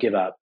nose, don't give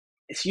up.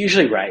 It's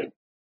usually right,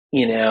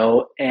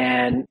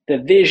 and the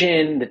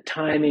vision, the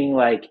timing,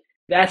 like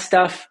that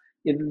stuff,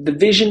 the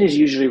vision is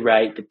usually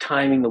right. The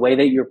timing, the way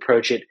that you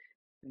approach it,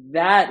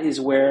 that is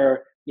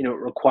where, it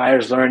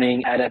requires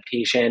learning,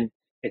 adaptation,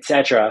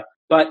 etc.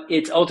 But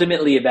it's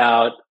ultimately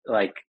about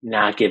like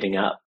not giving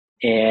up.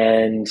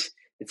 And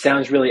it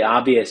sounds really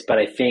obvious, but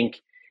I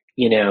think,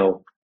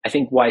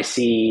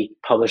 YC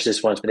published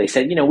this once, but they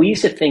said, we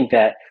used to think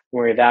that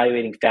when we're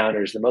evaluating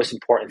founders, the most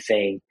important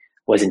thing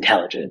was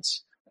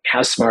intelligence.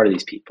 How smart are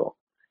these people?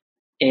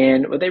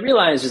 And what they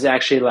realized was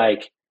actually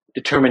like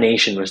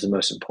determination was the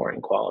most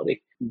important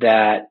quality.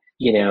 That,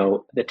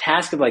 the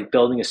task of like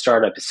building a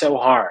startup is so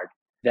hard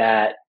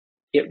that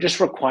it just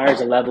requires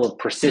a level of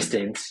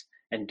persistence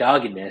and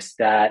doggedness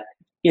that,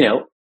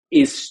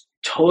 is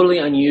totally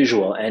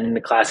unusual and in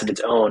a class of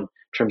its own in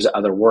terms of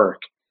other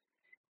work.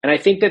 And I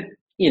think that,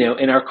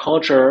 in our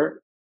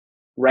culture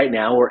right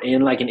now, we're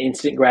in like an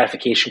instant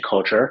gratification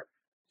culture.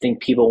 I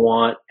think people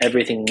want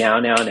everything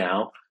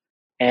now.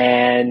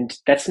 And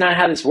that's not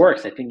how this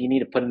works. I think you need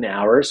to put in the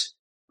hours.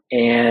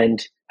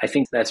 And I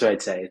think that's what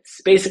I'd say.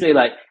 It's basically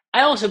like,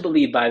 I also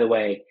believe, by the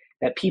way,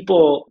 that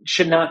people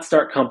should not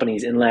start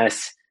companies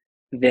unless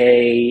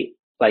they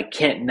like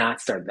can't not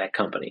start that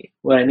company.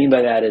 What I mean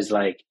by that is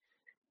like,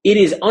 it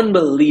is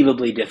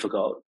unbelievably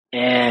difficult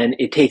and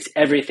it takes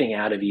everything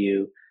out of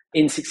you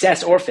in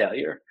success or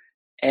failure.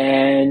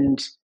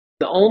 And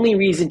the only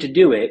reason to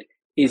do it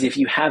is if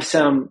you have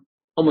some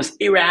almost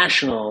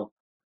irrational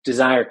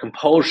desire,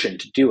 compulsion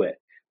to do it,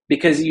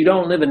 because you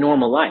don't live a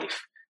normal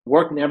life.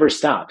 Work never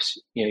stops.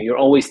 You're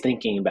always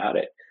thinking about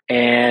it.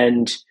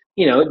 And,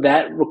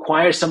 that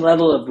requires some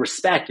level of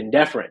respect and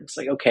deference.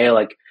 Like, okay,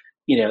 like,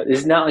 this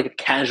is not like a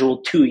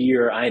casual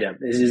 2-year item.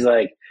 This is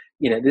like,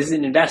 this is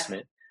an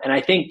investment. And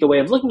I think the way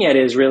of looking at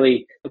it is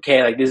really,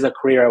 okay, like this is a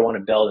career I want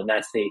to build, and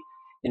that's the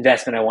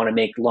investment I want to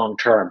make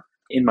long-term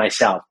in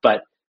myself.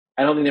 But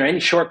I don't think there are any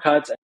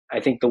shortcuts. I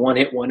think the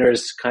one-hit wonder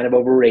is kind of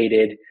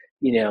overrated.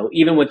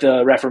 Even with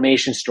the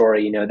Reformation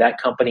story, that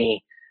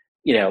company,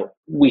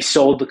 we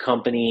sold the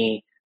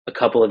company a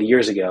couple of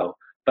years ago,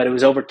 but it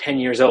was over 10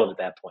 years old at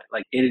that point.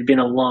 Like it had been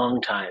a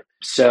long time.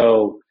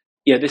 So,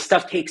 this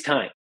stuff takes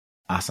time.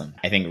 Awesome.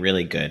 I think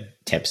really good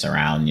tips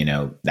around,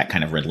 that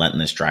kind of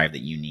relentless drive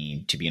that you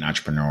need to be an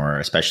entrepreneur,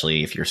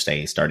 especially if you're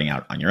starting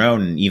out on your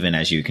own. And even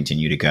as you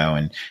continue to go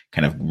and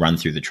kind of run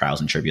through the trials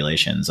and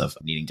tribulations of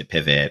needing to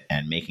pivot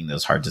and making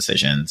those hard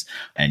decisions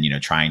and,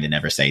 trying to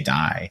never say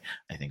die.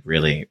 I think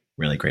really,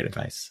 really great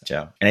advice,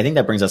 Joe. And I think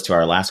that brings us to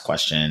our last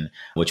question,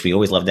 which we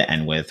always love to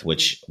end with,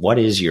 what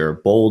is your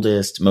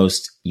boldest,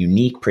 most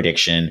unique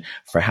prediction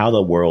for how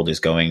the world is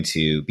going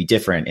to be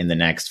different in the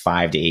next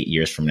 5 to 8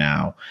 years from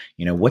now?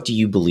 What do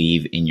you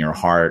believe in your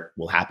heart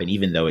will happen,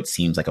 even though it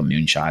seems like a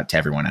moonshot to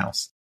everyone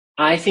else?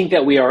 I think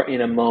that we are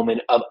in a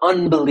moment of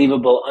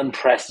unbelievable,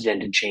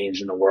 unprecedented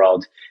change in the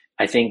world.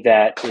 I think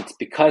that it's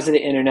because of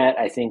the internet.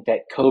 I think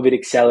that COVID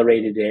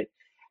accelerated it.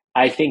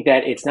 I think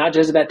that it's not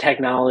just about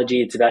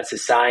technology, it's about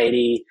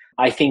society.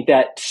 I think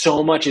that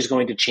so much is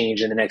going to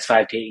change in the next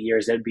 5 to 8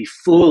 years that would be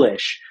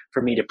foolish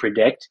for me to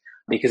predict,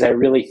 because I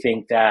really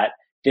think that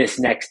this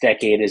next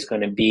decade is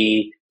going to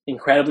be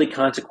incredibly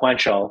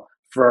consequential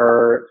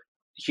for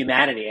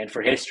humanity and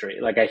for history.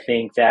 Like I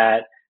think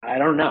that I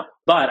don't know.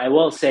 But I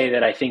will say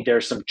that I think there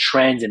are some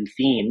trends and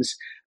themes.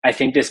 I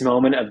think this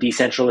moment of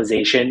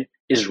decentralization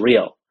is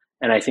real.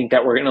 And I think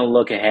that we're going to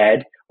look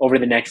ahead over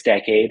the next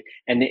decade,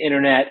 and the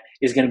internet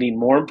is going to be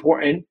more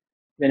important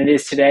than it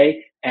is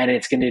today. And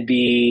it's going to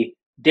be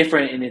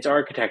different in its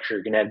architecture.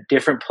 You're going to have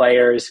different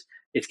players.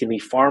 It's going to be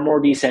far more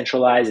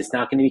decentralized. It's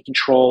not going to be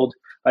controlled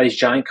by these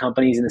giant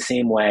companies in the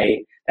same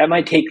way. That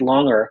might take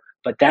longer,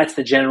 but that's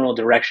the general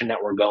direction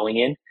that we're going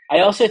in. I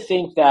also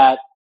think that,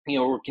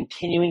 we're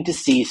continuing to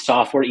see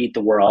software eat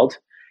the world,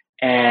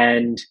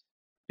 and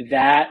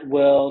that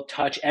will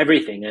touch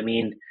everything. I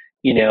mean,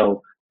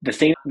 the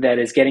thing that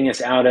is getting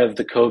us out of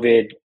the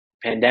COVID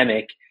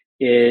pandemic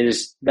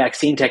is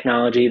vaccine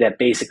technology that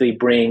basically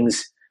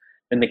brings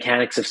the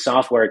mechanics of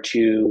software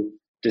to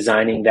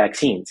designing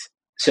vaccines.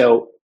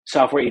 So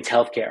software eats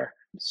healthcare.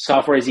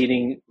 Software is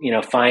eating,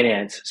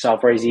 finance.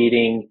 Software is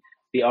eating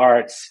the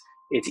arts.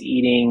 It's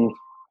eating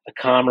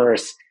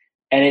commerce,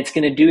 and it's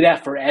going to do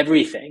that for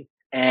everything.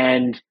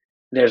 And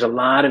there's a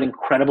lot of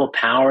incredible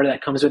power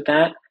that comes with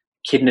that.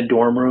 Kid in a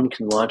dorm room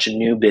can launch a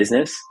new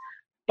business,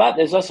 but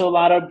there's also a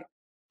lot of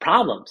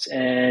problems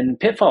and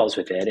pitfalls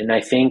with it. And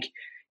I think,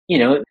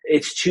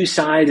 it's two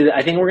sides.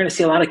 I think we're going to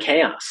see a lot of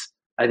chaos.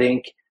 I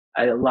think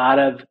a lot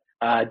of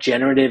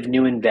generative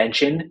new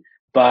invention,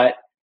 but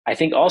I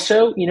think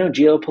also,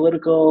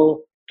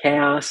 geopolitical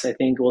chaos. I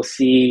think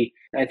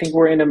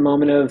we're in a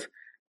moment of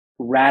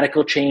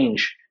radical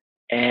change.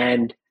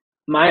 And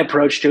my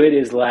approach to it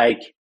is like,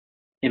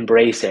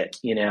 embrace it,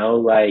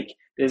 this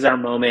is our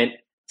moment.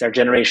 It's our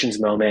generation's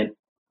moment.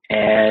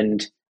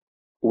 And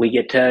we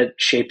get to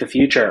shape the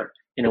future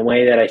in a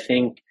way that I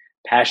think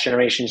past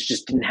generations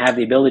just didn't have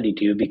the ability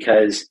to,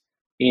 because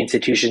the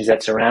institutions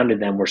that surrounded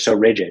them were so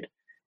rigid.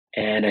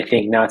 And I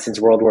think not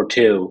since World War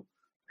II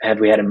have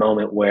we had a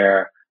moment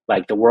where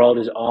the world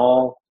is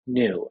all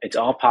new. It's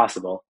all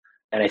possible.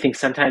 And I think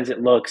sometimes it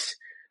looks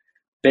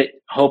a bit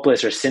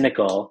hopeless or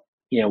cynical,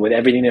 with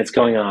everything that's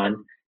going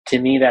on. To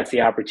me, that's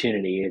the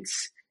opportunity.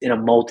 It's in a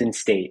molten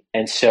state.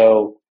 And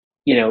so,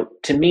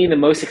 to me, the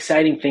most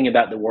exciting thing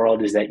about the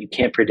world is that you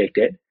can't predict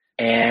it,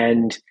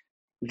 and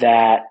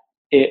that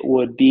it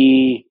would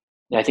be,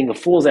 I think, a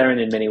fool's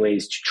errand in many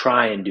ways to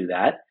try and do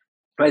that.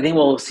 But I think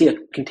we'll see a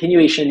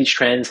continuation of these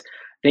trends.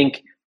 I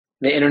think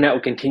the internet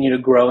will continue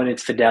to grow in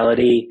its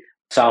fidelity.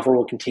 Software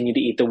will continue to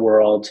eat the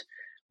world.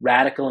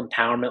 Radical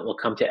empowerment will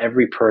come to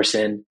every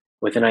person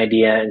with an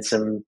idea and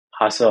some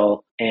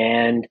hustle.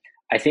 And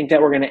I think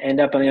that we're going to end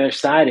up on the other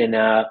side in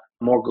a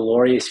more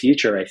glorious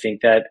future. I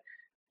think that,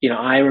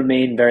 I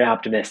remain very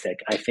optimistic.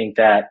 I think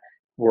that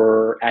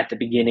we're at the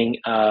beginning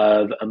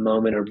of a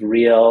moment of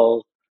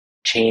real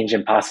change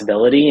and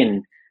possibility.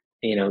 And,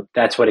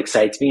 that's what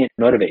excites me and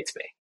motivates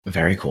me.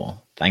 Very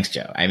cool. Thanks,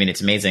 Joe. I mean,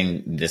 it's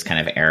amazing, this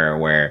kind of era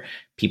where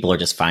people are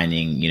just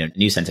finding,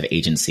 new sense of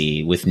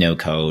agency with no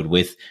code,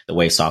 with the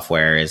way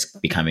software is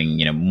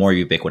becoming, more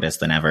ubiquitous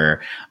than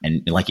ever.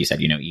 And like you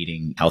said,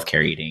 eating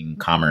healthcare, eating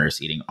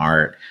commerce, eating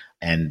art,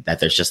 and that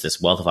there's just this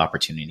wealth of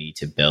opportunity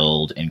to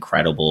build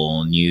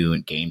incredible, new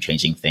and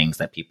game-changing things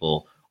that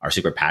people are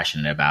super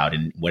passionate about,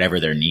 and whatever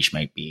their niche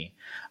might be.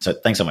 So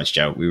thanks so much,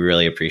 Joe. We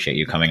really appreciate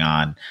you coming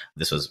on.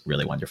 This was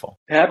really wonderful.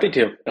 Happy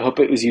to. I hope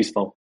it was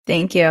useful.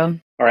 Thank you.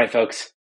 All right, folks.